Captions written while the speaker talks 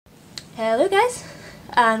Hello guys,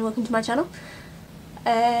 and welcome to my channel.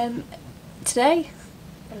 Today,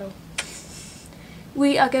 hello,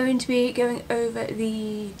 we are going to be going over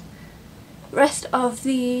the rest of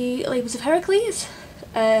the Labours of Heracles.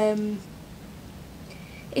 If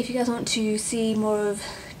you guys want to see more of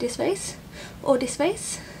this face, or this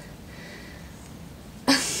face,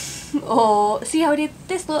 or see how I did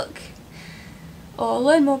this look, or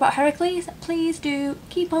learn more about Heracles, please do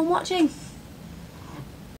keep on watching.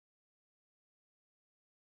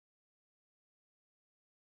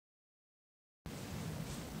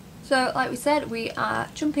 So, like we said, we are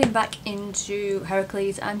jumping back into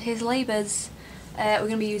Heracles and his labours. We're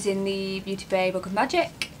going to be using the Beauty Bay Book of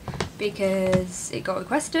Magic because it got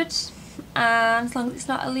requested, and as long as it's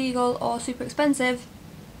not illegal or super expensive,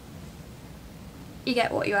 you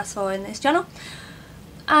get what you ask for in this channel.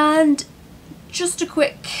 And just a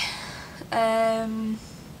quick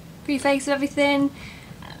preface of everything.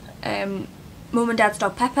 Mum and Dad's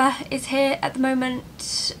dog Pepper is here at the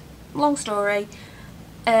moment. Long story.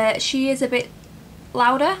 She is a bit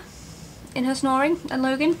louder in her snoring than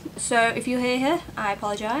Logan, so if you hear her, I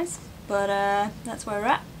apologise, but that's where we're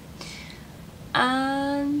at.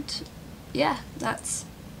 And yeah, that's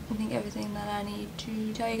I think everything that I need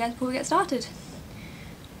to tell you guys before we get started.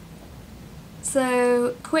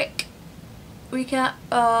 So, quick recap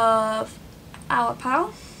of our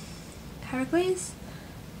pal, Heracles.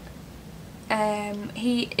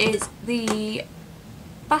 He is the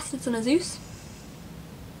bastard son of Zeus.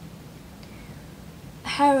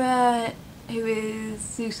 Hera, who is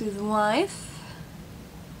Zeus's wife,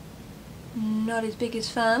 not his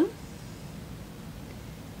biggest fan,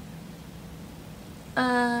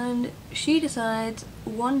 and she decides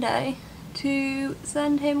one day to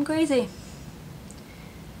send him crazy.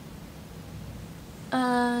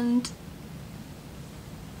 And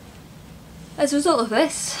as a result of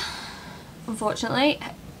this, unfortunately,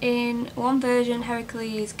 in one version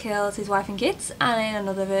Heracles kills his wife and kids, and in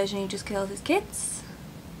another version he just kills his kids.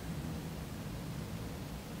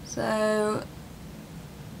 So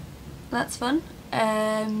that's fun.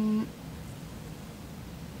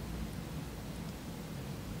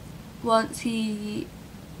 Once he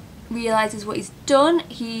realises what he's done,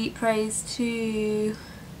 he prays to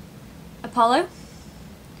Apollo,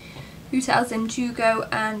 who tells him to go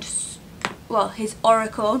and, well, his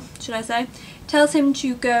oracle, should I say, tells him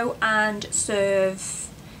to go and serve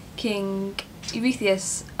King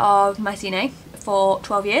Eurystheus of Mycenae for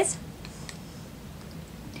 12 years.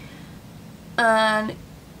 And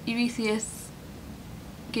Eurystheus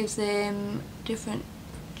gives him different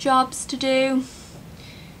jobs to do.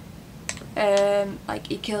 Like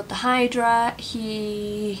he killed the Hydra,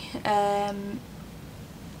 he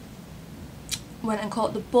went and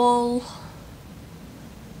caught the bull.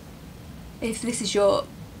 If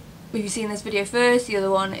you've seen this video first, the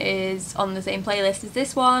other one is on the same playlist as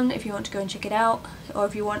this one if you want to go and check it out, or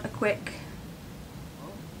if you want a quick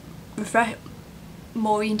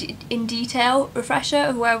more in detail refresher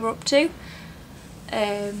of where we're up to,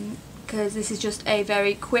 because this is just a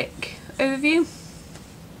very quick overview.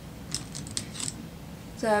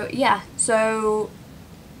 So yeah, so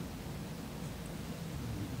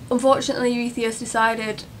unfortunately Eurystheus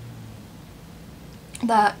decided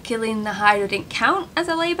that killing the Hydra didn't count as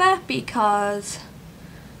a labour because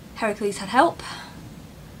Heracles had help.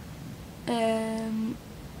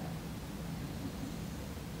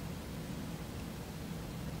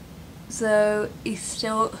 So he's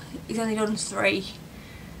only done 3,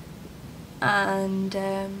 and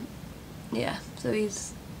yeah, so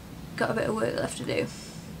he's got a bit of work left to do.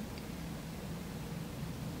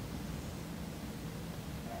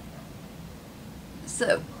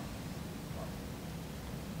 So,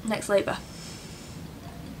 next labour.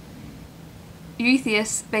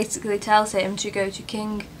 Eurystheus basically tells him to go to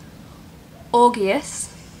King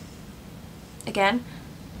Augeas. Again,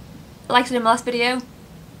 like I said in my last video,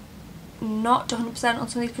 not 100% on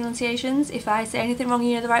some of these pronunciations. If I say anything wrong,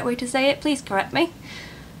 you know the right way to say it, please correct me.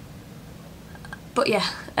 But yeah,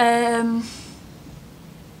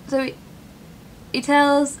 so he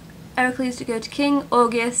tells Heracles to go to King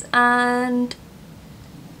Augeas and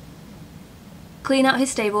clean out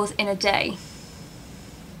his stables in a day.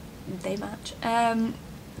 They match.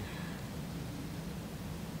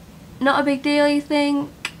 Not a big deal, you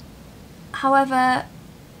think. However,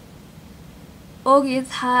 Augeas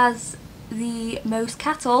has the most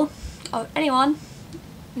cattle of anyone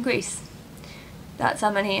in Greece. That's how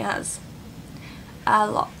many he has. A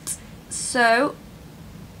lot. So,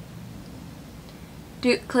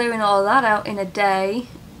 clearing all that out in a day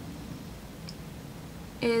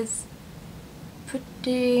is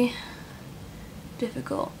pretty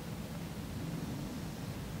difficult.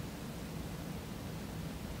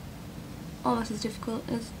 almost as difficult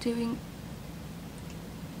as doing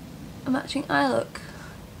a matching eye look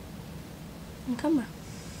on camera.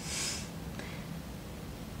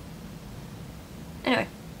 Anyway,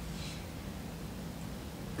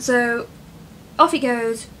 so off he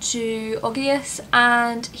goes to Augeas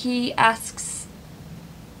and he asks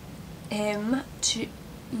him to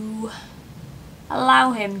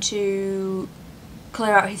allow him to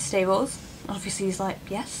clear out his stables. Obviously he's like,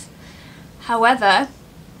 yes. However,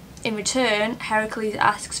 in return, Heracles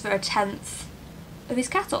asks for 1/10 of his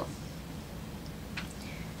cattle.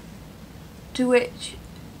 To which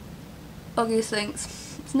Augeas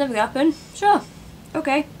thinks, it's never gonna happen. Sure,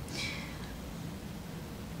 okay.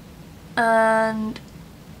 And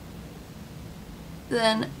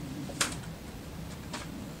then,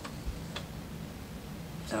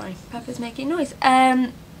 sorry, Pepper's making noise.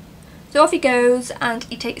 So off he goes and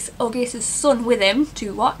he takes Augeas' son with him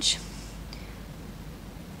to watch.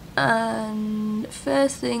 And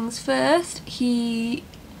first things first, he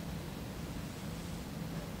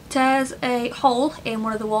tears a hole in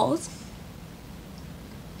one of the walls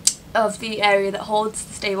of the area that holds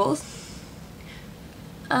the stables,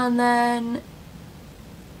 and then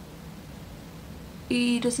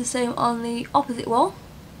he does the same on the opposite wall.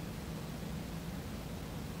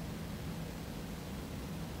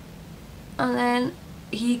 And then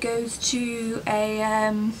he goes to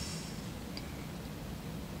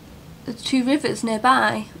the 2 rivers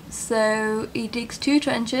nearby, so he digs 2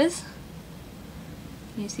 trenches.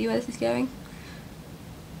 Can you see where this is going?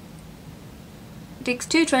 Digs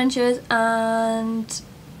 2 trenches and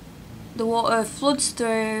the water floods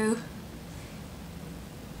through,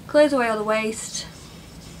 clears away all the waste.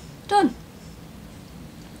 Done.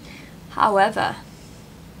 However,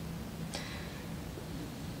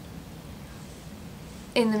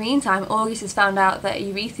 in the meantime, Augeas has found out that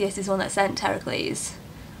Eurystheus is the one that sent Heracles,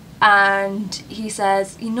 and he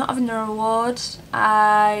says, "You're not having the reward.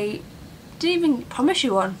 I didn't even promise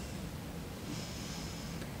you one.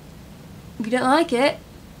 If you don't like it,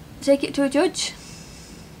 take it to a judge."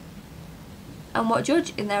 And what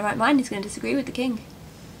judge in their right mind is going to disagree with the king?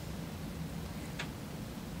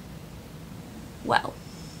 Well,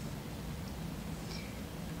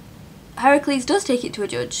 Heracles does take it to a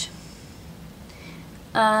judge,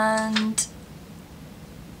 and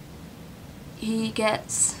he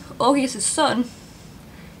gets Augeas' son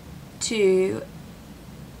to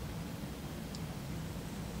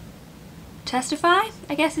testify,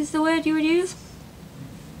 I guess is the word you would use,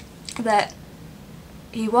 that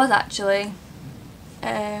he was actually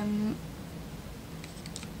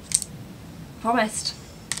promised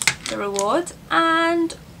the reward,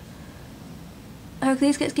 and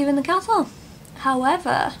Heracles gets given the castle.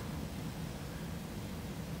 However,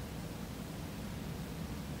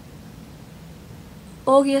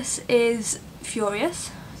 Augeas is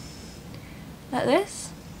furious at this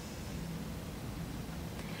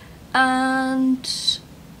and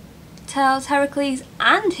tells Heracles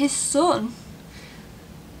and his son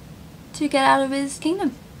to get out of his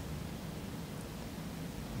kingdom.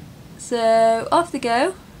 So off they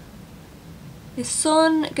go. His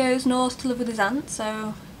son goes north to live with his aunt,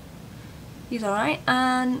 so he's alright,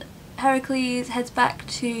 and Heracles heads back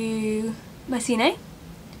to Mycenae.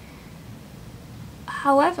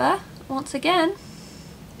 However, once again,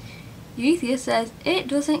 Eurystheus says it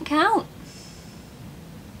doesn't count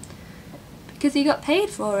because he got paid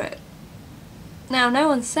for it. Now, no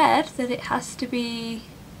one said that it has to be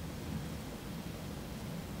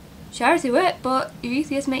charity work, but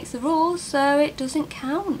Eurystheus makes the rules, so it doesn't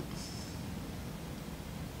count.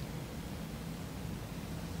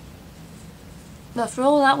 But for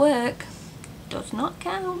all that work, does not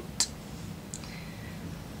count.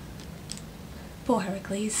 Poor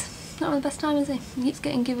Heracles. Not having the best time, is he? He keeps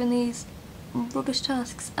getting given these rubbish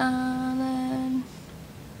tasks, and then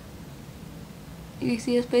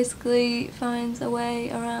Eurystheus basically finds a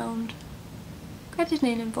way around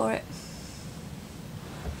crediting him for it.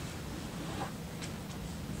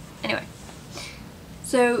 Anyway,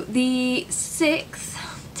 so the 6th,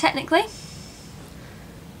 technically,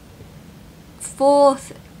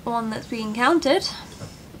 4th one that's being counted,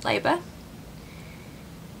 labour,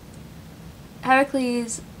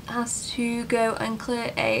 Heracles has to go and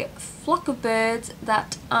clear a flock of birds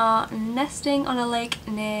that are nesting on a lake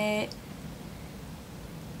near,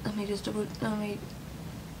 let me get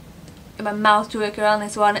my mouth to work around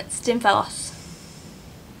this one, Stymphalos.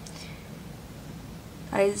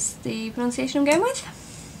 That is the pronunciation I'm going with.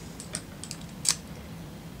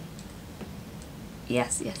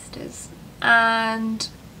 Yes, it is. And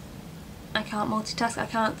I can't multitask, I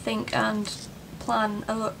can't think and plan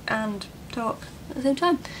and talk at the same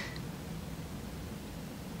time.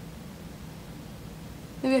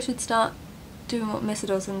 Maybe I should start doing what Missa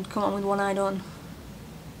does and come on with one eye on.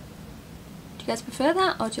 Do you guys prefer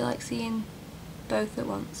that, or do you like seeing both at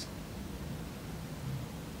once?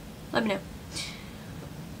 Let me know.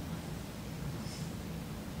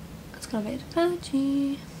 That's gonna be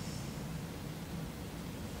patchy.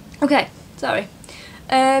 Okay, sorry.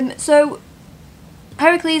 So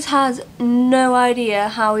Heracles has no idea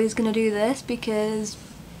how he's gonna do this because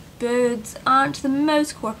birds aren't the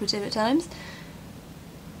most cooperative at times.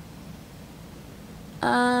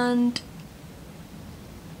 And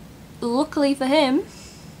luckily for him,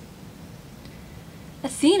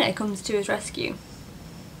 Athena comes to his rescue.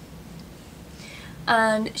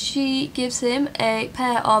 And she gives him a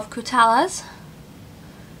pair of Cratalas.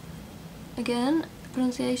 Again,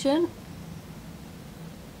 pronunciation.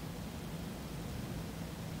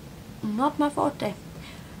 Not my forte.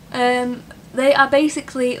 They are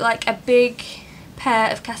basically like a big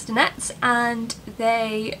pair of castanets, and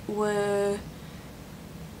they were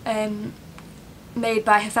made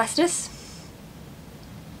by Hephaestus,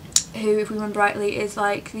 who, if we remember rightly, is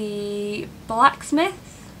like the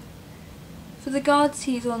blacksmith for the gods.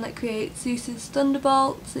 He's the one that creates Zeus's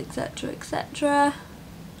thunderbolts, etc, etc.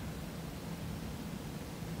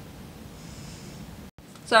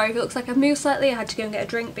 Sorry if it looks like I've moved slightly. I had to go and get a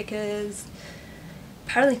drink because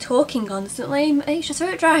apparently talking constantly makes your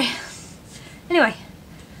throat dry. Anyway,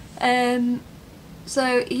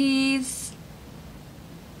 so he's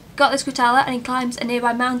got this Crotala and he climbs a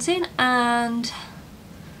nearby mountain and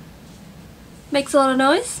makes a lot of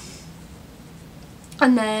noise,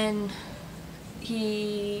 and then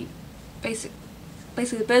he basically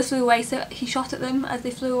the birds flew away, so he shot at them as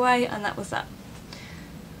they flew away, and that was that.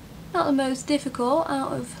 Not the most difficult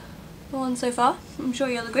out of the ones so far, I'm sure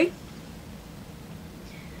you'll agree.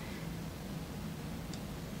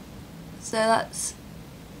 So that's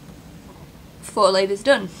 4 labours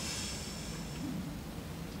done.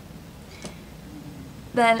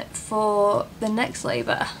 Then for the next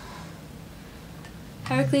labour,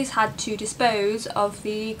 Heracles had to dispose of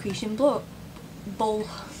the Cretan bull.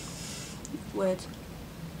 Words.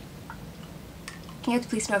 You have to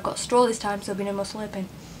please know I've got a straw this time, so there'll be no more slurping.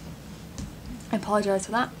 I apologise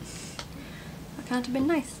for that. That can't have been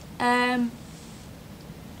nice.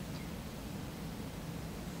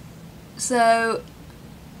 So,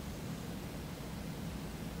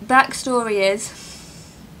 backstory is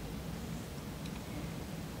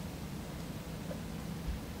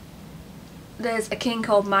there's a king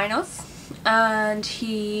called Minos, and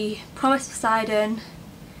he promised Poseidon,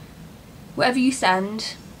 whatever you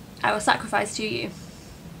send, I will sacrifice to you.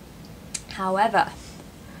 However,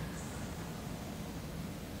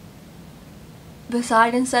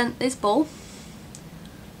 Poseidon sent this bull,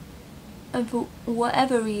 and for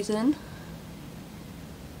whatever reason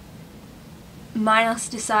Minos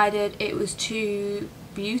decided it was too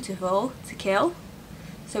beautiful to kill,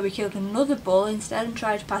 so he killed another bull instead and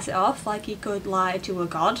tried to pass it off like he could lie to a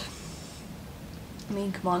god. I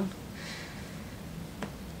mean, come on.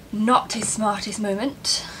 Not his smartest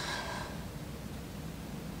moment.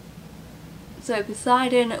 So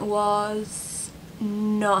Poseidon was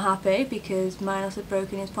not happy because Minos had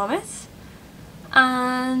broken his promise,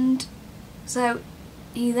 and so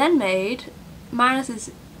he then made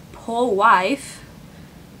Minos' poor wife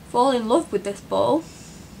fall in love with this bull.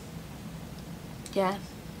 Yeah,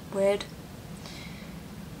 weird.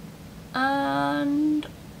 And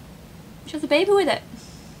she has a baby with it.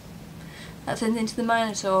 That turns into the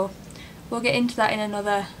Minotaur. We'll get into that in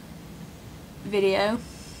another video.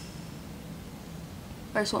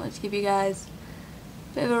 I just wanted to give you guys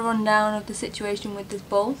a bit of a rundown of the situation with this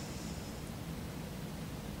bull.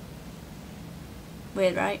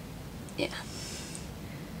 Weird, right? Yeah.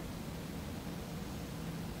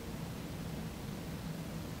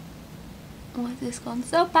 Why has this gone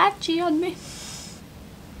so patchy on me?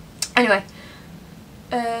 Anyway,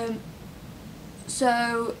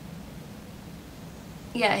 so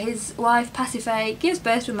yeah, his wife Pasiphae gives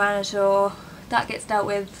birth to a Minotaur. That gets dealt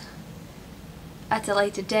with at a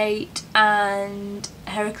later date, and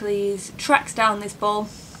Heracles tracks down this bull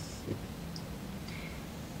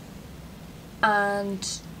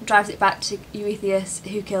and drives it back to Eurystheus,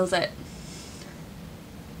 who kills it.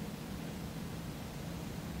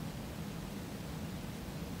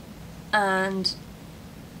 And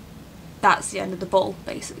that's the end of the bull,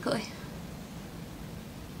 basically.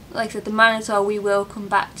 Like I said, the Minotaur we will come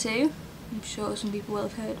back to. I'm sure some people will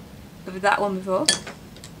have heard of that one before.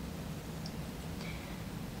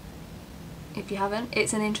 If you haven't,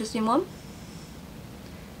 it's an interesting one.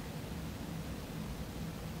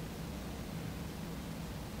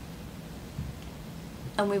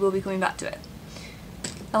 And we will be coming back to it.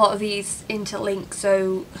 a lot of these interlink,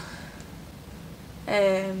 so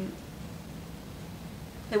there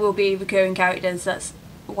will be recurring characters. That's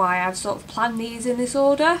why I've sort of planned these in this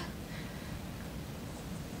order.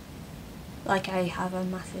 Like I have a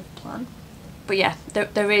massive plan. But yeah,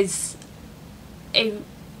 there is a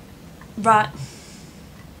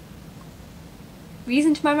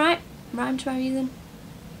reason to my rhyme to my reason.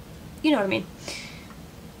 You know what I mean.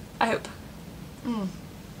 I hope.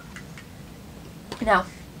 Now,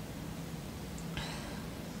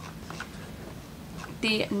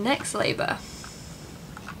 the next labour.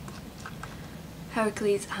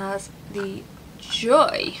 Heracles has the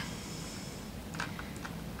Joy.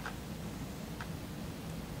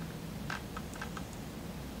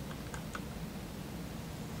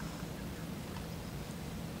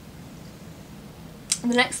 In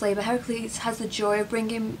the next labour, Heracles has the joy of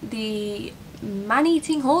bringing the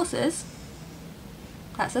man-eating horses,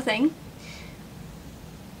 that's the thing,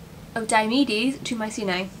 of Diomedes to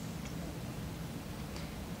Mycenae.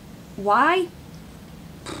 Why?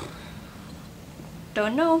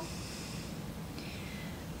 Don't know.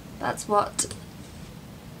 That's what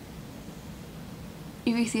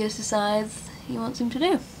Eurystheus decides he wants him to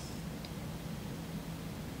do.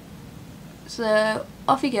 So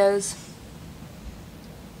off he goes.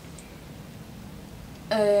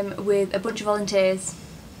 With a bunch of volunteers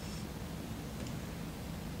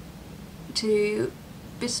to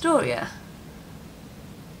Bistoria,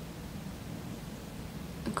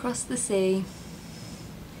 across the sea,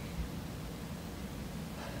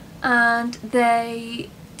 and they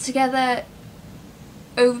together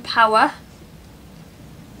overpower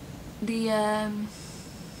the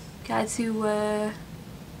guys who were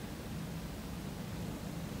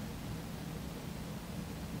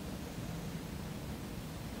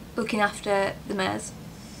looking after the mares.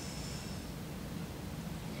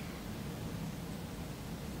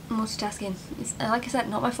 Multitasking. It's, like I said,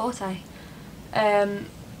 not my forte.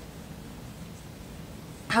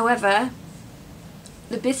 However,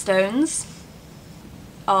 the Bistones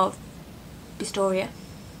of Bistoria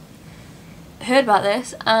heard about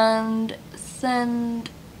this and send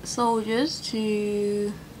soldiers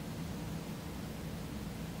to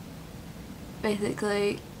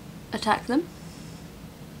basically attack them.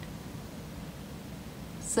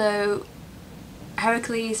 So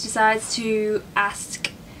Heracles decides to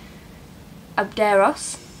ask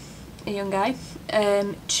Abderos, a young guy,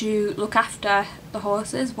 to look after the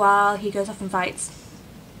horses while he goes off and fights.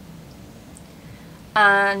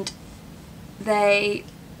 And they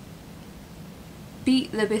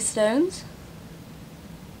beat the Bistones.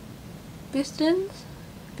 Bistones?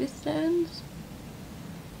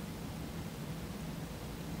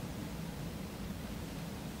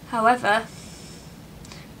 However,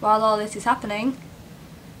 while all this is happening,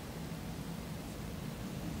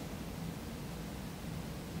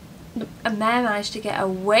 a mare managed to get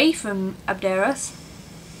away from Abderos,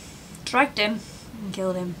 dragged him and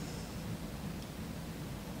killed him.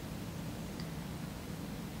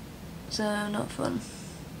 So not fun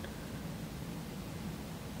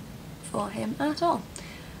for him at all.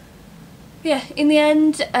 Yeah, in the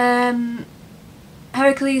end,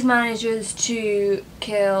 Heracles manages to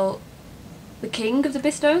kill the king of the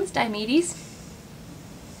Bistones, Diomedes.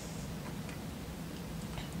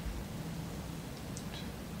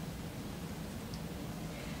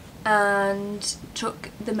 And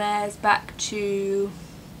took the mares back to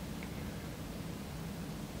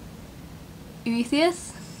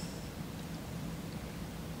Eurystheus.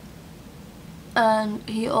 And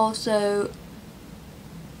he also,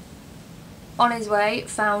 on his way,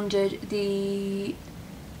 founded the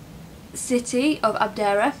city of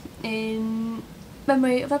Abdera in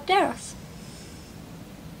memory of Abderos.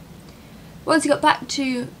 Once he got back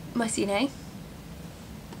to Mycenae,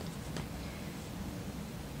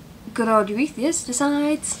 good old Eurystheus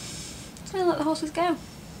decides he's going to let the horses go.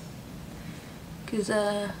 Because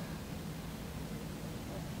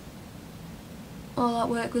all that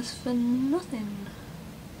work was for nothing.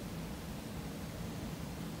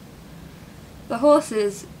 The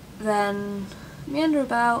horses then meander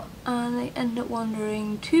about and they end up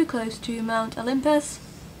wandering too close to Mount Olympus,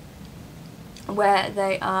 where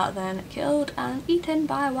they are then killed and eaten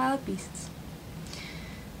by wild beasts.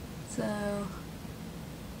 So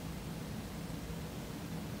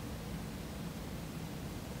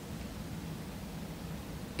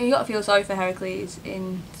you gotta feel sorry for Heracles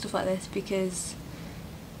in stuff like this, because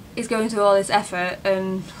he's going through all this effort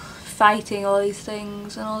and fighting all these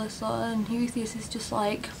things and all this sort, and Eurystheus is just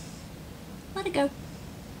like, let it go.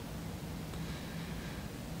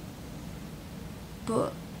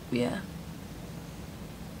 But yeah,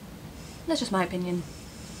 that's just my opinion.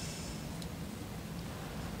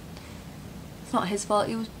 It's not his fault,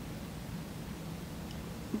 he was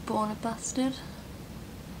born a bastard.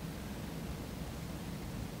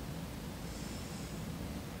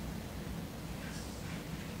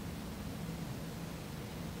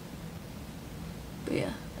 But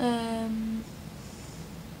yeah, I'll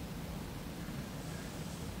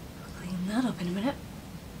clean that up in a minute.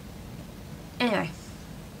 Anyway,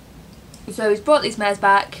 so he's brought these mares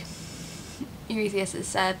back. Eurystheus has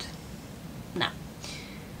said no.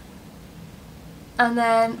 And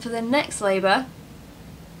then for the next labour,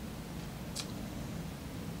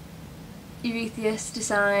 Eurystheus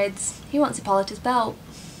decides he wants Hippolyta's belt.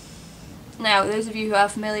 Now, those of you who are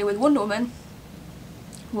familiar with Wonder Woman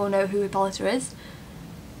will know who Hippolyta is.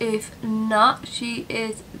 If not, she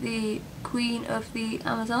is the queen of the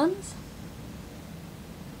Amazons.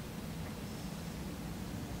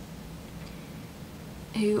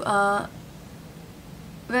 Who are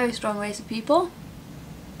a very strong race of people.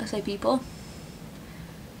 I say people.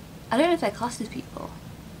 I don't know if they're classed as people.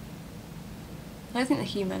 I don't think they're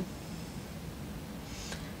human.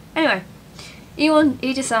 Anyway,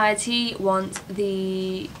 he decides he wants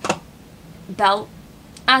the belt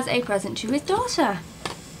as a present to his daughter.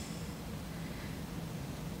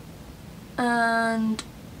 And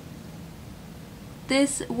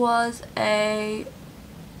this was a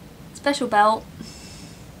special belt.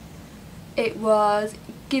 It was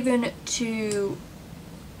given to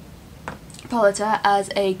Hippolyta as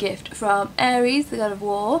a gift from Ares, the god of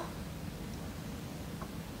war.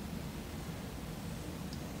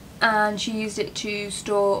 And she used it to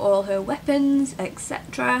store all her weapons,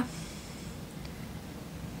 etc.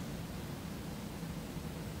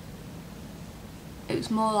 It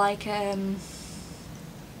was more like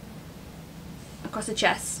across the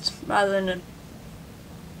chest rather than a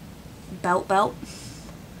belt.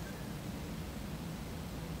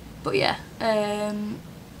 But yeah,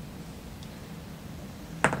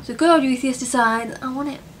 so good old Eurystheus decides, I want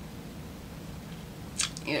it.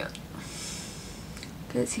 Yeah.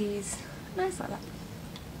 Because he's nice like that.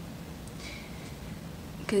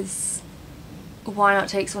 Because why not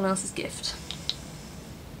take someone else's gift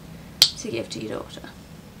to give to your daughter?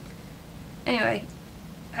 Anyway,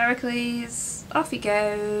 Heracles, off he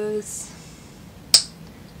goes.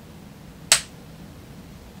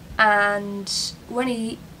 And when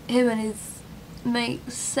him and his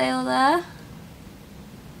mate sail there,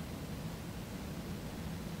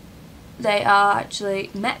 they are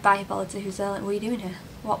actually met by Hippolyta, who's there like, what are you doing here?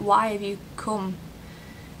 Why have you come?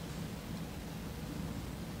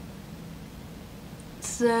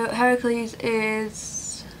 So Heracles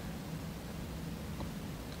is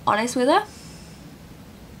honest with her.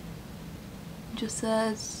 Just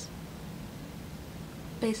says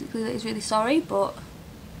basically that he's really sorry, but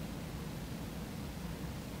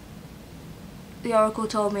the oracle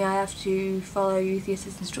told me I have to follow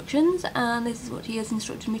Eurystheus' instructions, and this is what he has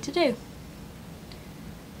instructed me to do.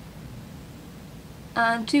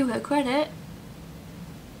 And to her credit,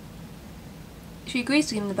 she agrees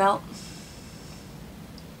to give him the belt.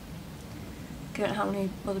 I don't know how many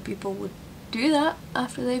other people would do that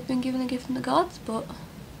after they've been given a gift from the gods, but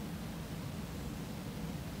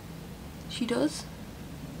she does.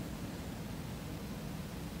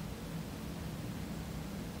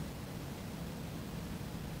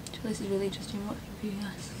 This is really interesting watching for you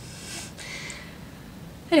guys.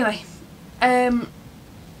 Anyway,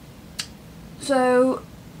 so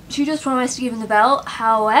she just promised to give him the belt.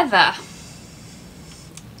 However,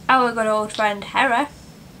 our good old friend Hera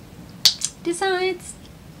decides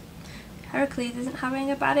Heracles isn't having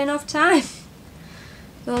a bad enough time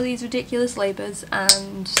with all these ridiculous labours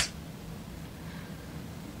and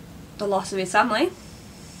the loss of his family.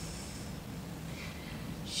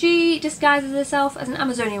 She disguises herself as an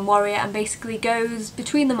Amazonian warrior and basically goes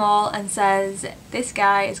between them all and says, this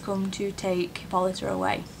guy has come to take Hippolyta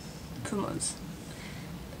away from us.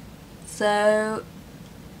 So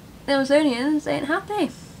the Amazonians ain't happy.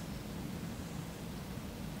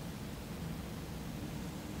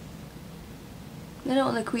 They don't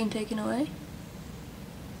want the queen taken away.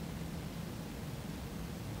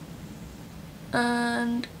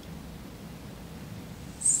 And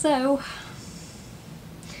so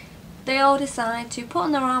they all decide to put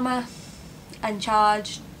on their armour and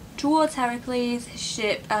charge towards Heracles, his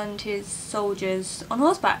ship and his soldiers on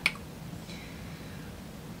horseback.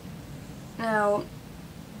 Now,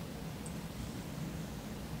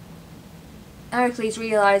 Heracles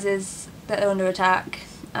realises that they're under attack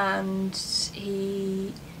and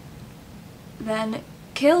he then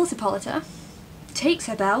kills Hippolyta, takes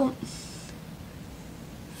her belt,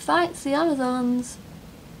 fights the Amazons,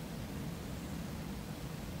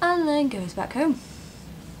 and then goes back home.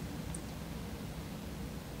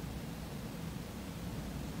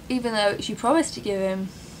 even though she promised to give him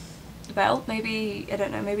the belt. Maybe, I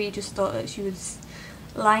don't know, maybe he just thought that she was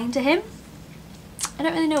lying to him. I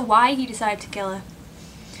don't really know why he decided to kill her,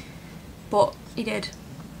 but he did,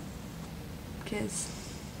 because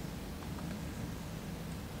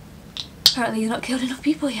apparently he's not killed enough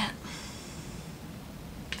people yet.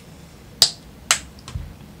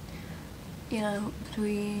 You know,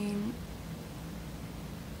 between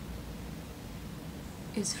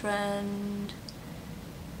his friend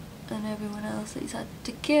and everyone else that he's had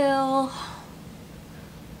to kill,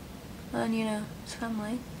 and you know, his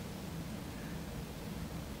family.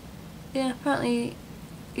 Yeah, apparently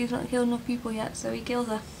he's not killed enough people yet, so he kills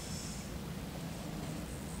her.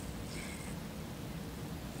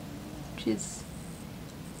 Which is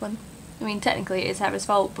fun. I mean, technically it is Heather's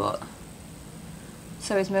fault, but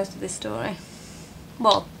so is most of this story.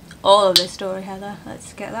 Well, all of this story, Heather.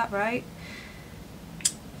 Let's get that right.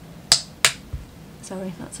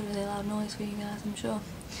 Sorry, that's a really loud noise for you guys, I'm sure.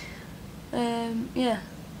 Yeah.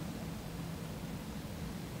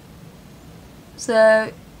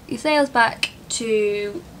 So he sails back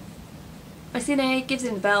to Mythology, gives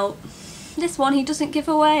him the belt. This one he doesn't give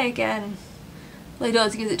away again. Well, he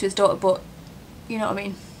does, he gives it to his daughter, but you know what I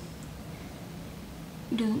mean.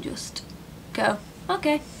 He doesn't just go,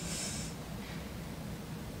 okay.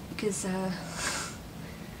 Because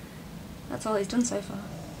that's all he's done so far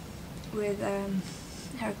with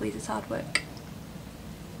Heracles' hard work.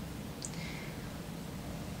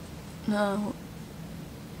 Now,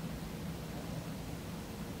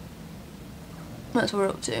 that's what we're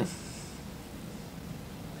up to.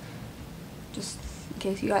 Just in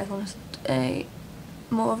case you guys want a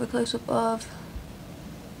more of a close-up of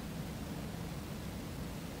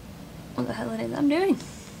what the hell it is I'm doing.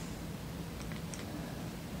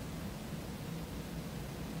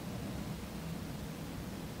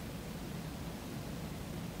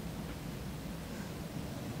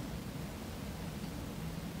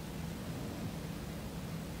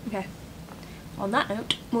 Okay, on that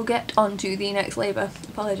note, we'll get on to the next labour.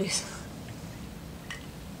 Apologies.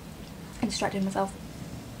 I distracted myself.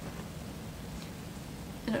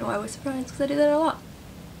 I don't know why I was surprised, because I do that a lot.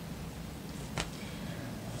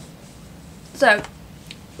 So,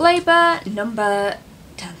 labour number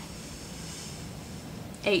 10.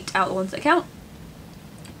 8 out of the ones that count,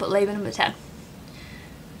 but labour number 10.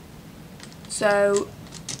 So,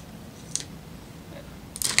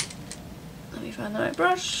 let me find the right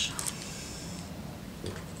brush.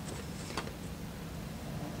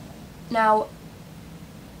 Now,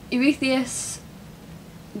 Eurystheus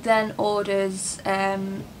then orders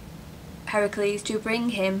Heracles to bring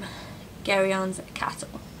him Geryone's cattle.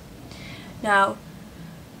 Now,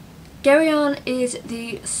 Geryon is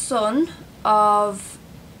the son of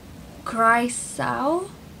Chrysaor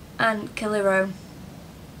and Gurrrl,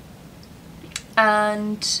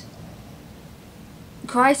 and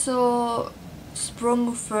Chrysaor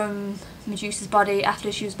sprung from Medusa's body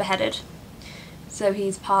after she was beheaded, so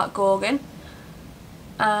he's part Gorgon,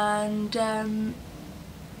 and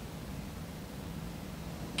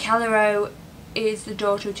Gurrrl is the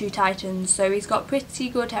daughter of 2 titans, so he's got pretty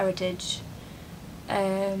good heritage,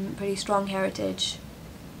 pretty strong heritage.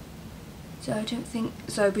 So I don't think,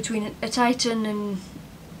 so between a titan and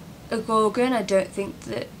a Gorgon, I don't think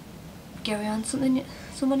that Geryon's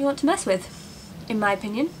someone you want to mess with, in my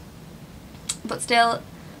opinion. But still,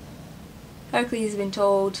 Heracles has been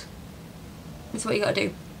told, it's what you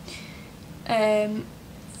gotta do.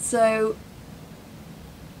 So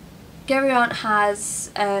Geryon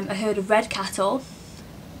has a herd of red cattle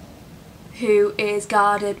who is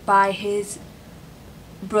guarded by his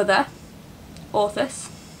brother Orthus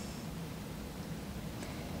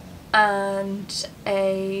and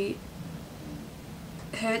a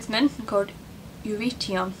herdsman called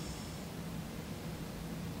Eurytion.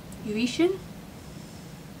 Eurytion?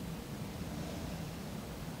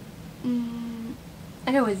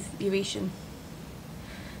 I go with Eurytion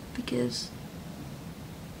because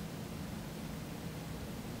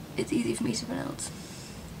it's easy for me to pronounce.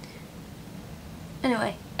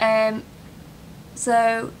 Anyway,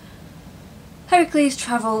 so Heracles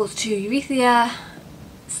travels to Eurythia,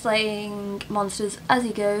 slaying monsters as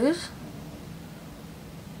he goes,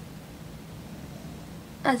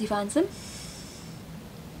 as he finds them,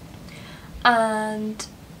 and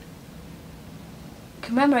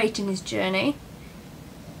commemorating his journey,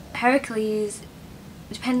 Heracles,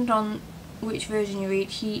 depending on which version you read,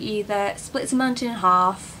 he either splits a mountain in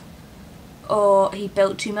half or he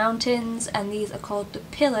built 2 mountains, and these are called the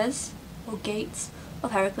pillars or gates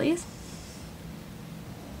of Heracles.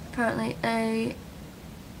 Apparently a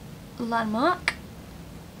landmark.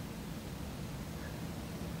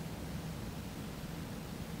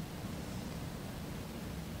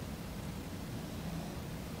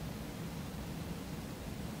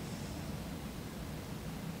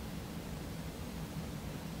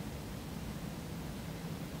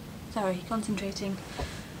 Sorry, concentrating.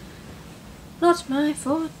 Not my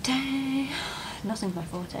forte. Nothing's my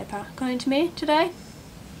forte, according to me today.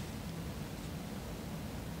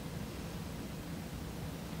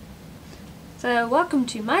 So welcome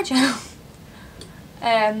to my channel.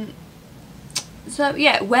 So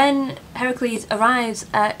yeah, when Heracles arrives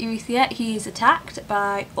at Eurythia, he's attacked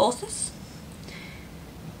by Orthus,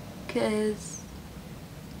 because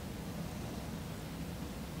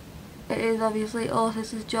it is obviously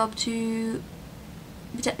Orthus' job to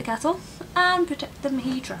protect the castle, and protect them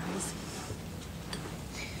he tries.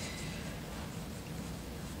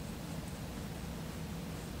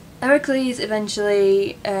 Heracles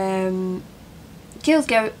eventually kills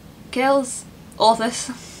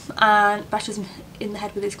Orthus and bashes him in the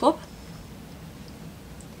head with his club.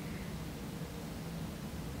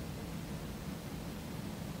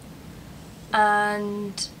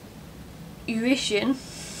 And Eurytion,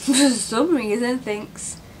 for some reason,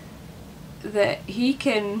 thinks that he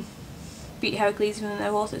can beat Heracles even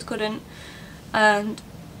though Orthus couldn't, and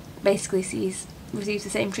basically receives the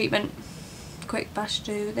same treatment. Quick bash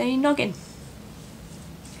to the noggin.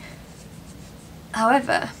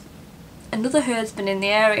 However, another herdsman in the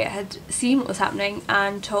area had seen what was happening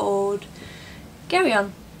and told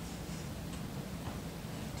Gurrrl.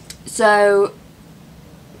 So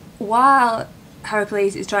while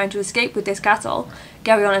Heracles is trying to escape with this cattle,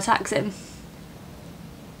 Gurrrl attacks him.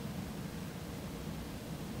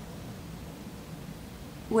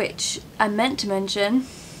 Which I meant to mention,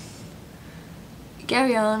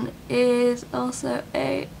 Gurrrl is also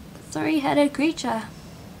a three-headed creature.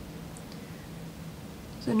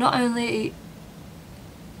 So not only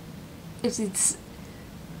is its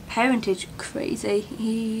parentage crazy,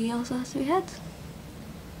 he also has 3 heads.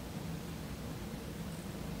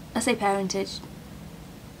 I say parentage.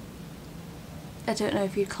 I don't know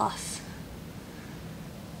if you'd class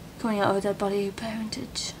coming out of a dead body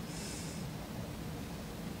parentage.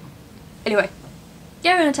 Anyway,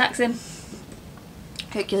 Gurrrl attacks him.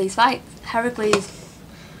 Hercules fights. Heracles.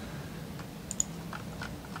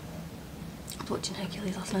 I was watching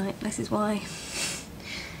Hercules last night, this is why.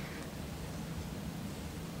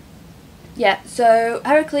 Yeah, so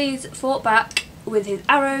Heracles fought back with his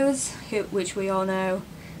arrows, which we all know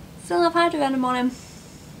still have hydrovenom on him.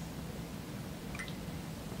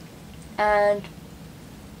 And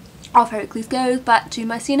off Heracles goes back to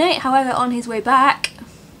Mycenae. However, on his way back,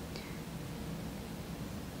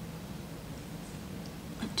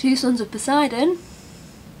 2 sons of Poseidon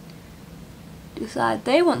decide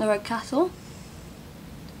they want the red castle.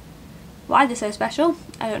 Why they're so special,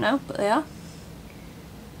 I don't know, but they are.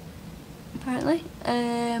 Apparently.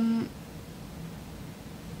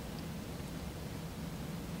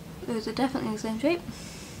 Those are definitely in the same shape.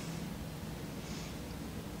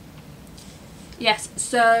 Yes,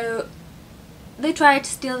 so they try to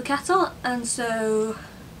steal the cattle, and so,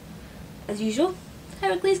 as usual,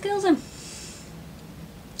 Heracles kills him.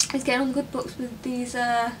 He's getting on the good books with these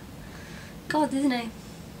gods, isn't he?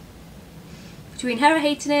 Between Hera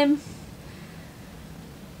hating him,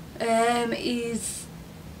 he's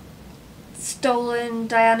stolen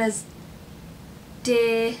Diana's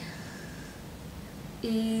deer,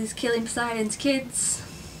 he's killing Poseidon's kids.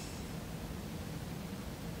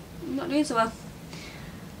 Not doing so well.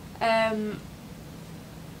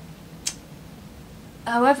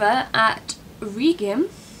 However, at Regim,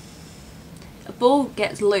 a bull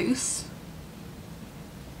gets loose.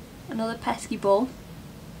 Another pesky bull.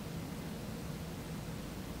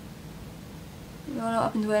 You know what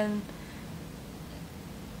happens when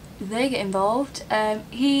they get involved.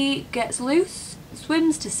 He gets loose,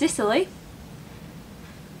 swims to Sicily.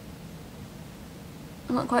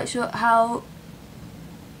 I'm not quite sure how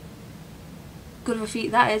good of a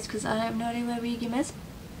feat that is, because I have no idea where Regim is.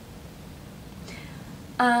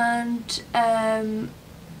 And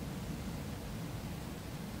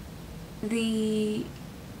the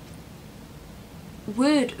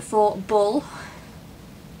word for bull,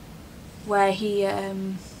 where he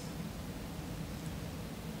ends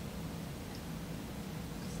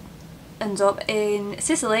up in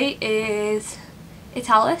Sicily, is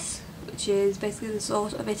Italis, which is basically the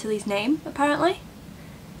source of Italy's name, apparently.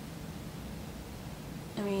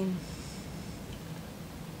 I mean,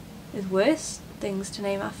 there's worse things to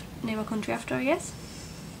name a country after, I guess.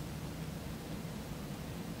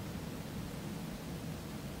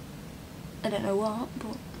 I don't know what,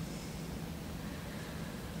 but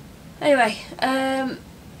anyway,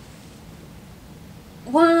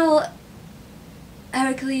 while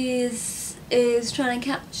Heracles is trying to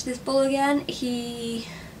catch this bull again, he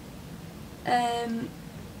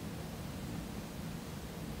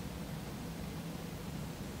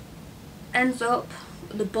ends up,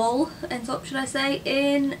 the ball ends up, should I say,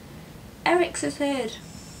 in Eric's head.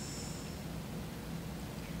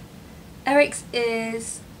 Eric's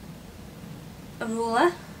is a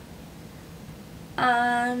ruler,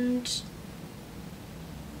 and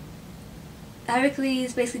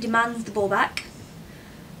Heracles basically demands the ball back,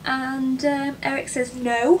 and Eric says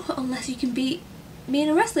no unless you can beat me in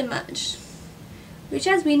a wrestling match, which,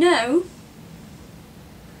 as we know,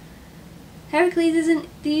 Heracles isn't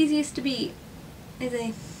the easiest to beat, is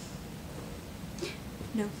he?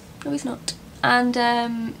 No, he's not.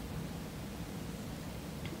 And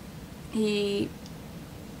he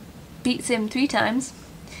beats him 3 times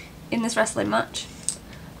in this wrestling match,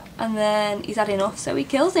 and then he's had enough, so he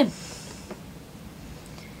kills him.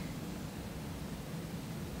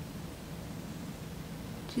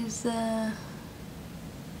 Which is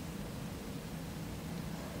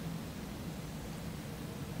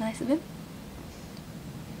nice of him.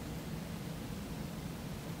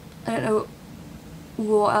 I don't know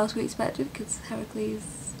what else we expected, because Heracles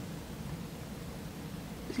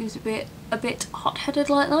seems to be a bit hot-headed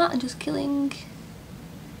like that and just killing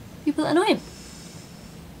people that annoy him.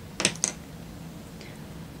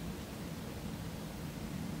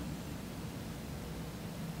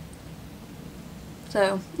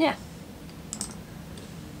 So yeah,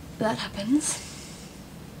 that happens,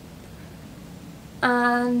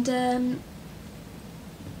 and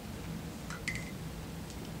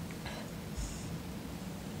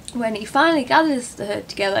when he finally gathers the herd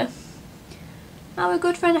together, our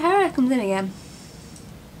good friend Hera comes in again.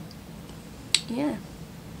 Yeah.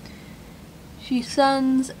 She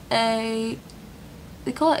sends a,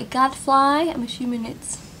 they call it a gadfly, I'm assuming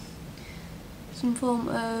it's some form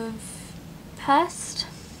of pest.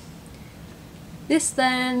 This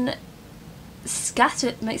then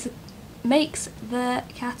makes the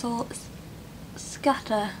cattle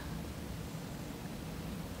scatter.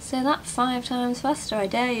 Say that 5 times faster, I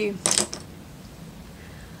dare you.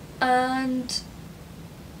 And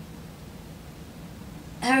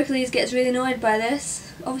Heracles gets really annoyed by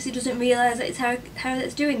this. Obviously doesn't realise that it's Hera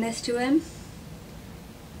that's doing this to him.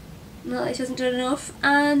 Not that she hasn't done enough.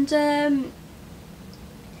 And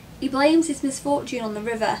he blames his misfortune on the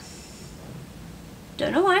river.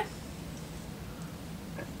 Don't know why,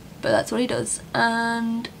 but that's what he does.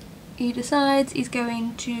 And he decides he's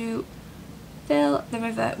going to fill the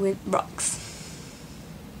river with rocks.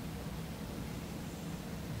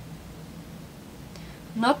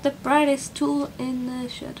 Not the brightest tool in the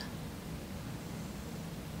shed.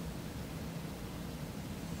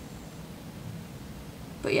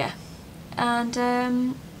 But yeah,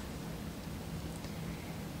 and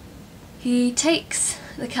he takes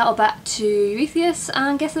the cattle back to Eurystheus,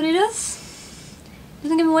 and guess what he does?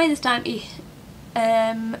 Doesn't give them away this time. He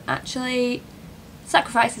actually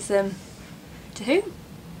sacrifices them. To who?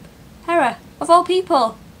 Hera, of all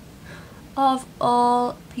people. Of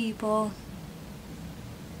all people.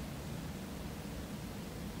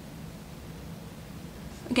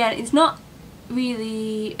 Again, it's not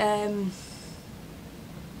really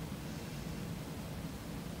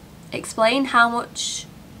explain how much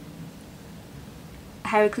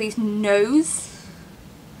Heracles knows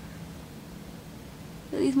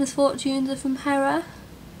that these misfortunes are from Hera.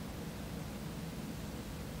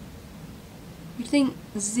 You'd think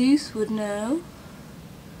Zeus would know.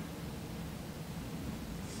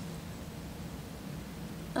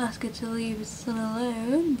 Ask her to leave his son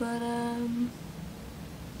alone, but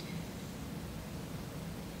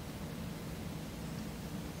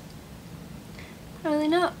apparently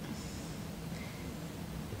not.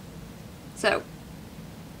 So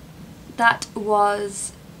that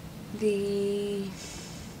was the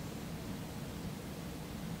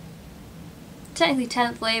technically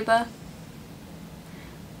 10th labour.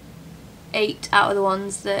 8 out of the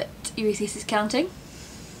ones that Eurystheus is counting.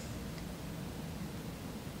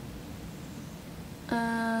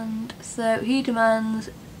 And so he demands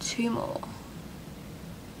 2 more.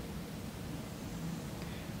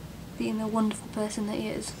 Being the wonderful person that he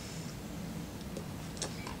is.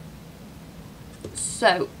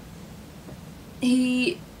 So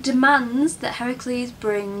he demands that Heracles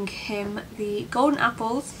bring him the golden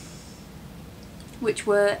apples, which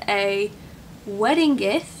were a wedding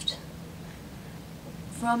gift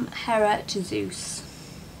from Hera to Zeus.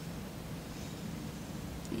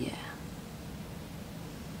 Yeah.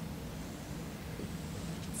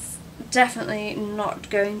 It's definitely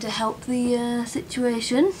not going to help the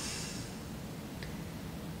situation.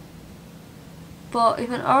 But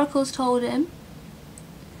if an oracle's told him,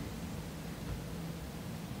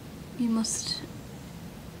 you must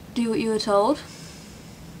do what you were told,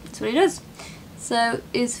 that's what he does. So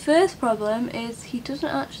his first problem is he doesn't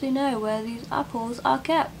actually know where these apples are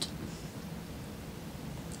kept.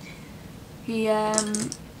 He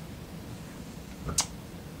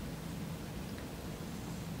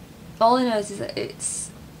all he knows is that it's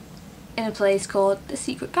in a place called the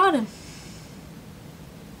Secret Garden,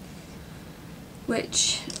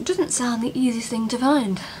 which doesn't sound the easiest thing to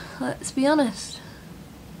find, let's be honest.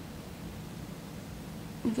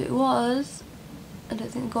 If it was, I don't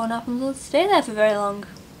think the golden apples will stay there for very long.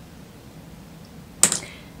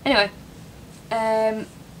 Anyway,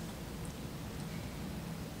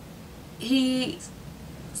 he's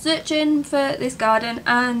searching for this garden,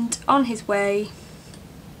 and on his way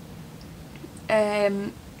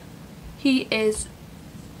he is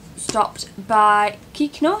stopped by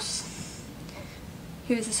Kynos,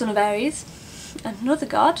 who is the son of Ares, another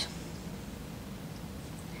god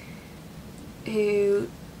who,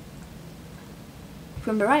 if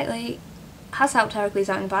I remember rightly, has helped Heracles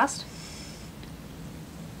out in the past.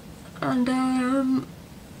 And I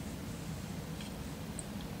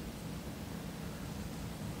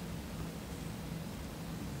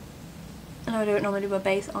know I don't normally do a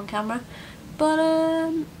base on camera, but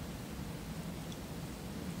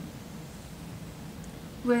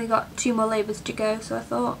we only got 2 more labours to go, so I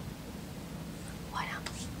thought, why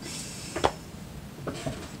not?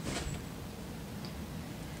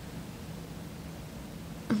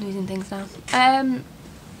 I'm losing things now.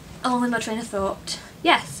 Along with my train of thought.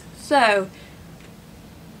 Yes, so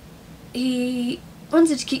he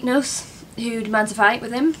runs into Kynos, who demands a fight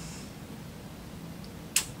with him.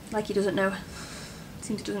 Like he doesn't know.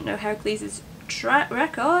 Seems he doesn't know Heracles' track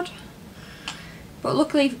record. But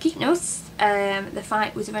luckily for Kynos, the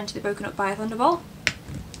fight was eventually broken up by a thunderbolt.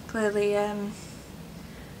 Clearly,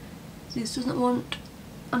 Zeus doesn't want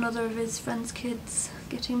another of his friend's kids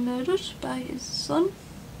getting murdered by his son.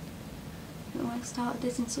 I don't know why I started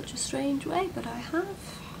this in such a strange way, but I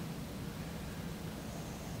have.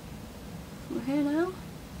 We're here now.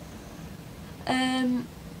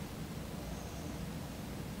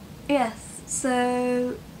 Yes,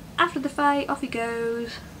 so after the fight, off he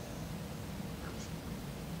goes.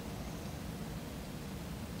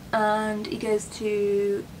 And he goes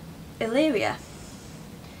to Illyria.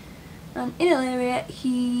 And in Illyria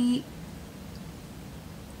he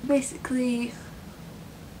basically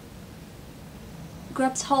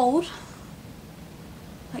grabs hold,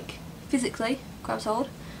 like physically grabs hold,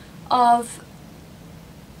 of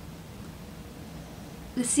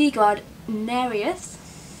the sea god Nereus,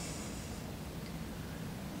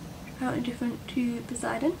 apparently different to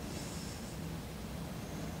Poseidon,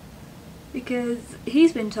 because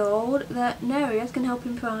he's been told that Nereus can help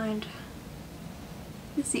him find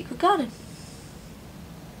the secret garden.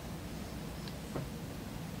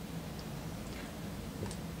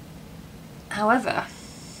 However,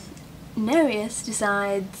 Nereus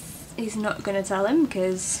decides he's not going to tell him,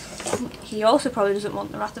 because he also probably doesn't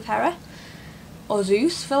want the wrath of Hera, or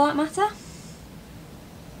Zeus for that matter.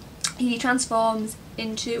 He transforms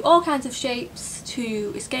into all kinds of shapes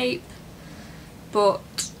to escape,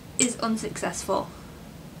 but is unsuccessful.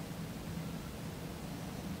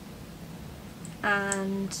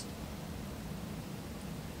 And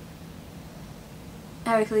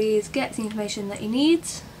Heracles gets the information that he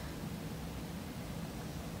needs.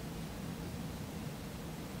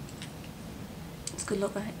 It's good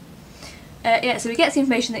luck, right? Yeah, so he gets the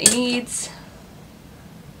information that he needs,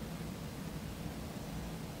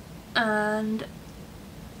 and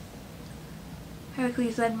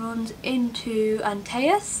Heracles then runs into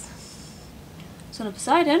Antaeus, son of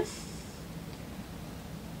Poseidon,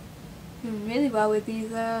 doing really well with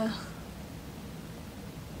these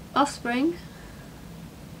offspring,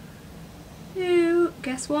 who,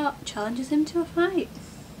 guess what, challenges him to a fight.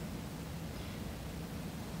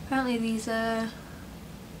 Apparently these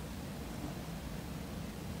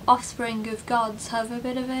offspring of gods have a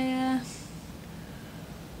bit of a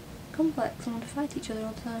complex and want to fight each other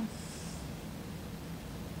all the time.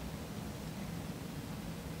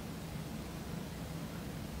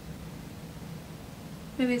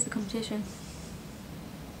 Maybe it's the competition.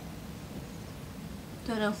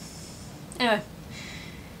 Don't know. Anyway,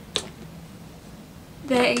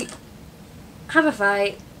 they have a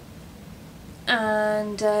fight,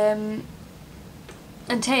 and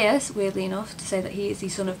Antaeus, weirdly enough, to say that he is the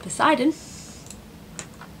son of Poseidon,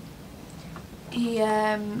 he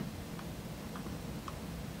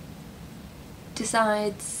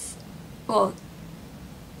decides, well,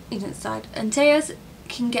 he doesn't decide, Antaeus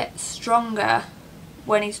can get stronger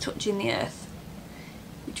when he's touching the earth,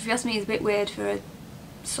 which, if you ask me, is a bit weird for a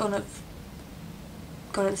son of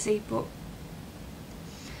God of the Sea, but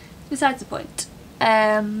besides the point.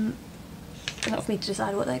 Not for me to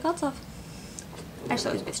decide what they're gods of. I just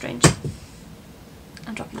thought it was a bit strange.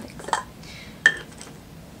 I'm dropping things.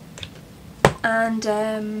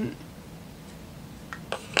 And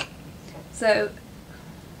so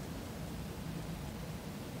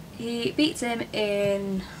he beats him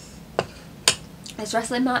in his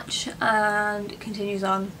wrestling match and continues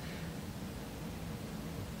on.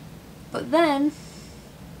 But then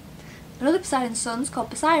another Poseidon's sons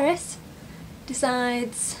called Osiris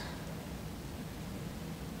decides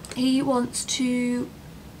he wants to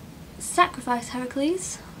sacrifice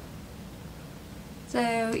Heracles.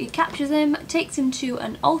 So he captures him, takes him to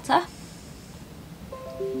an altar.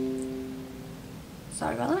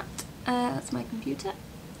 Sorry about that. That's my computer.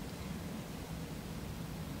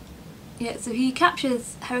 Yeah, so he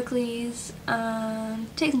captures Heracles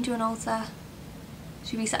and takes him to an altar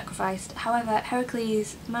to be sacrificed. However,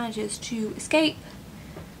 Heracles manages to escape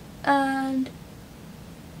and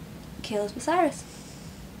kills Osiris.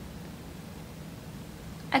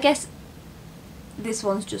 I guess this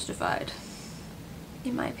one's justified,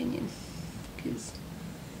 in my opinion, because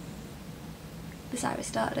Osiris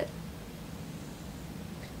started it.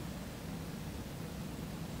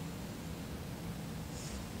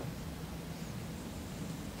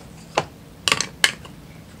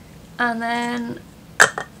 And then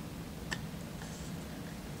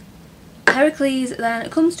Heracles then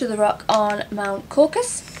comes to the rock on Mount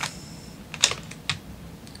Caucasus.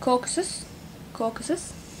 Caucasus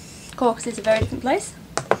is a very different place.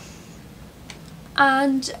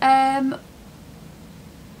 And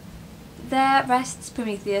there rests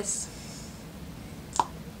Prometheus,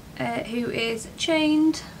 who is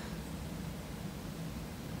chained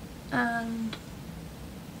and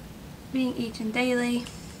being eaten daily.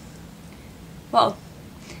 Well,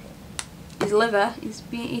 his liver is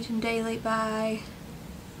being eaten daily by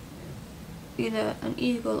either an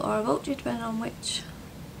eagle or a vulture, depending on which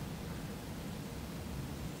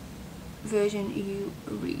version you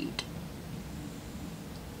read.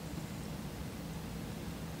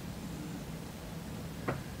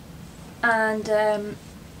 And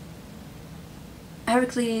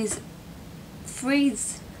Heracles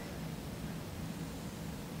frees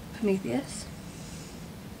Prometheus,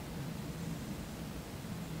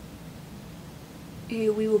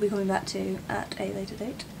 who we will be coming back to at a later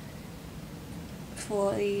date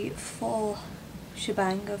for the full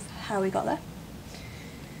shebang of how we got there.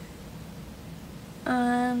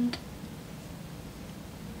 And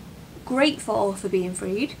grateful for being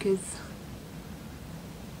freed, because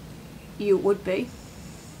you would be.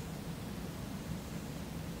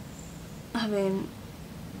 I mean,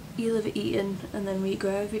 you live eating and then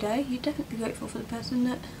regrow every day. You're definitely grateful for the person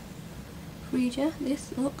that freed you.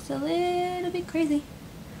 This looks a little bit crazy.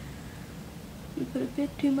 You put a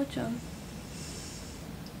bit too much on.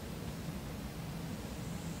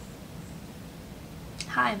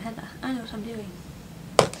 Hi, I'm Heather. I know what I'm doing.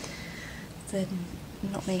 It's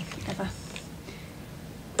not me, ever.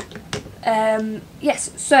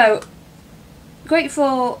 Yes, so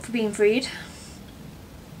grateful for being freed.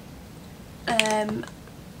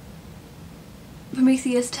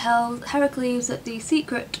 Prometheus tells Heracles that the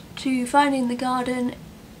secret to finding the garden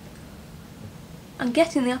and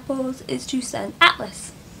getting the apples is to send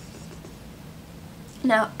Atlas.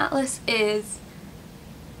 Now, Atlas is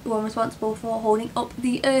the one responsible for holding up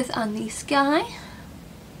the earth and the sky,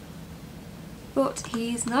 but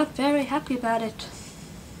he's not very happy about it.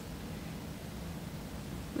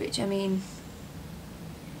 Which, I mean,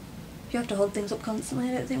 if you have to hold things up constantly,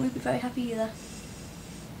 I don't think we'd be very happy either.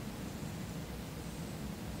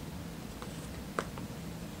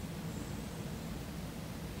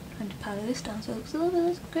 Trying to powder this down so it looks a little bit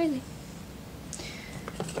less crazy.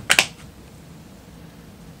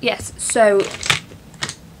 Yes, so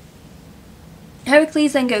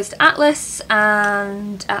Heracles then goes to Atlas,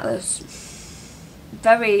 and Atlas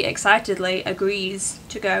very excitedly agrees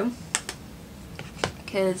to go,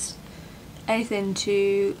 because anything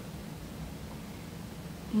to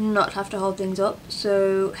not have to hold things up.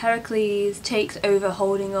 So Heracles takes over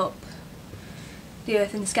holding up the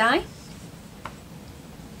earth and sky.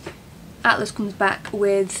 Atlas comes back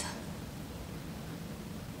with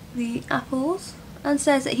the apples and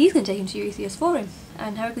says that he's going to take him to Eurystheus for him.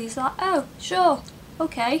 And Heracles is like, oh, sure,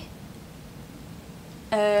 okay.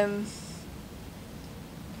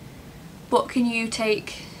 But can you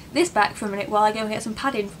take this back for a minute while I go and get some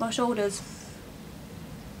padding for my shoulders?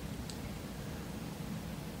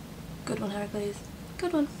 Good one, Heracles.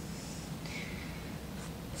 Good one.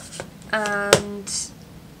 And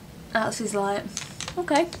Atlas is like,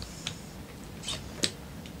 okay.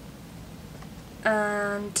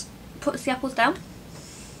 And puts the apples down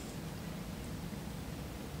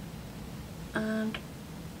and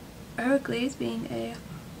Heracles, being a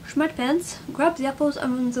schmudpants, grabs the apples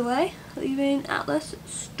and runs away, leaving Atlas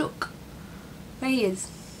stuck where he is.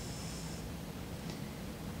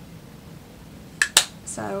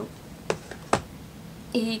 So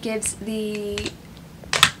he gives the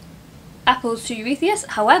apples to Eurystheus.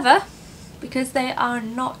 However, because they are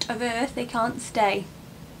not of earth, they can't stay.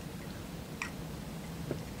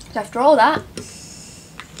 So after all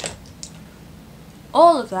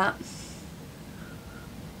of that,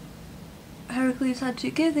 Heracles had to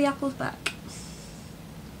give the apples back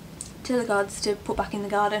to the gods to put back in the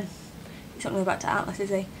garden. He's not going back to Atlas, is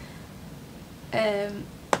he?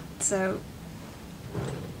 So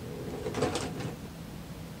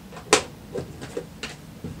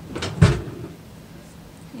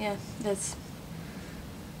yeah, there's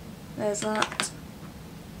that.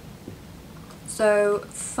 So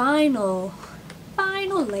final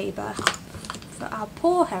labour for our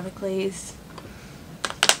poor Heracles.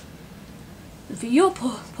 And for your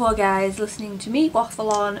poor guys listening to me waffle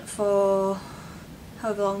on for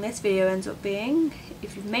however long this video ends up being,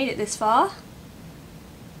 if you've made it this far,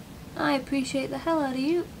 I appreciate the hell out of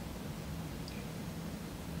you.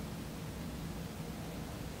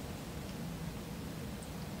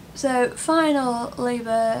 So final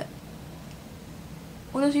labour,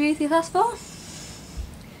 what does Eurystheus ask for?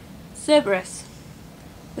 Cerberus,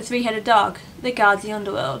 the three-headed dog that guards the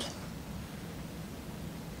underworld.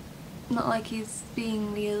 Not like he's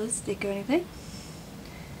being realistic or anything.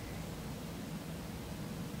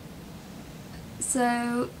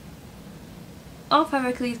 So off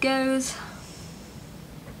Heracles goes,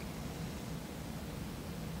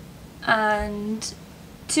 and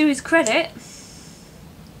to his credit,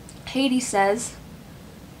 Hades says,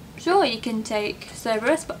 sure, you can take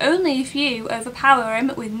Cerberus, but only if you overpower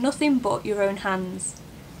him with nothing but your own hands.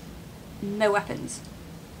 No weapons.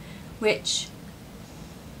 Which,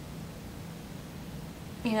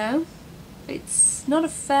 you know, it's not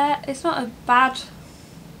a bad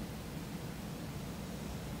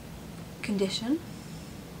condition,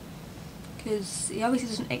 because he obviously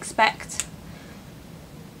doesn't expect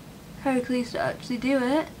Heracles to actually do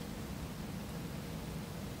it,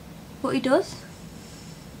 but he does.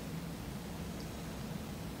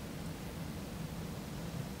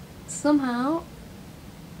 Somehow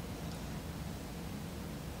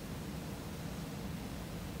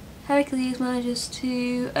Heracles manages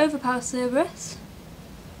to overpower Cerberus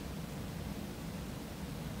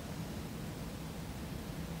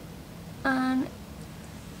and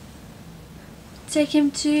take him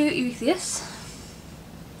to Eurystheus.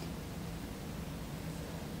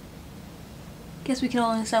 Guess we can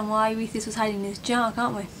all understand why Eurystheus was hiding in his jar,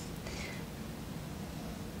 can't we?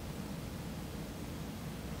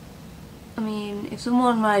 I mean, if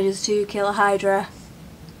someone manages to kill a Hydra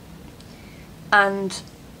and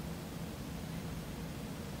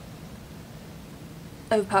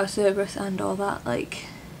overpower Cerberus and all that, like,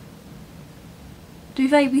 to be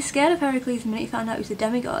fair, you'd be scared of Heracles the minute you found out he was a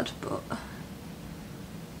demigod, but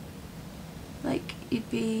like, you'd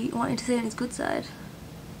be wanting to stay on his good side.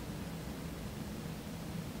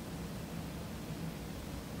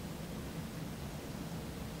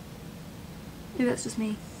 Maybe that's just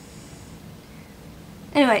me.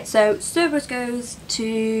 Anyway, so Cerberus goes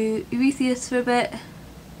to Eurystheus for a bit,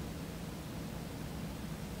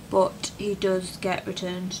 but he does get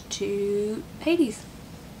returned to Hades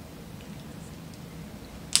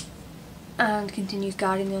and continues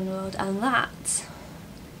guarding the underworld, and that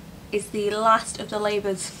is the last of the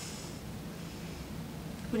labours.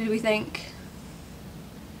 What did we think?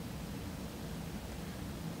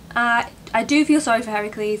 I do feel sorry for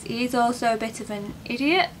Heracles. He is also a bit of an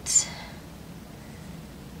idiot.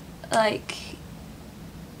 Like,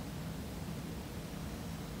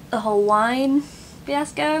 the whole wine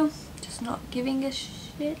fiasco, just not giving a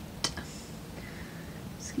shit.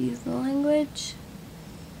 Excuse the language.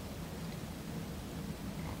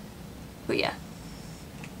 But yeah.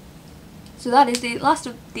 So that is the last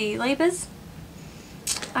of the labours.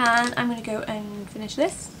 And I'm going to go and finish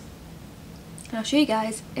this. And I'll show you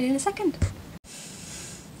guys in a second.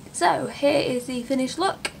 So here is the finished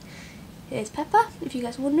look. Here's Pepper, if you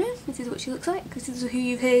guys are wondering. This is what she looks like. This is who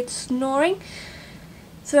you've heard snoring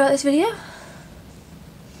throughout this video.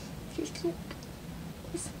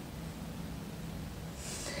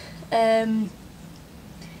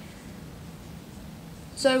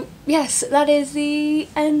 So yes, that is the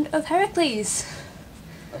end of Heracles.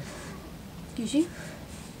 Excuse you.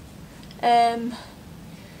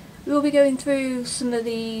 We will be going through some of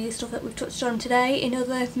the stuff that we've touched on today in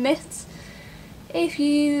other myths. If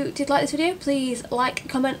you did like this video, please like,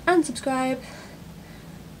 comment and subscribe.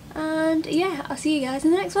 And yeah, I'll see you guys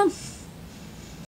in the next one.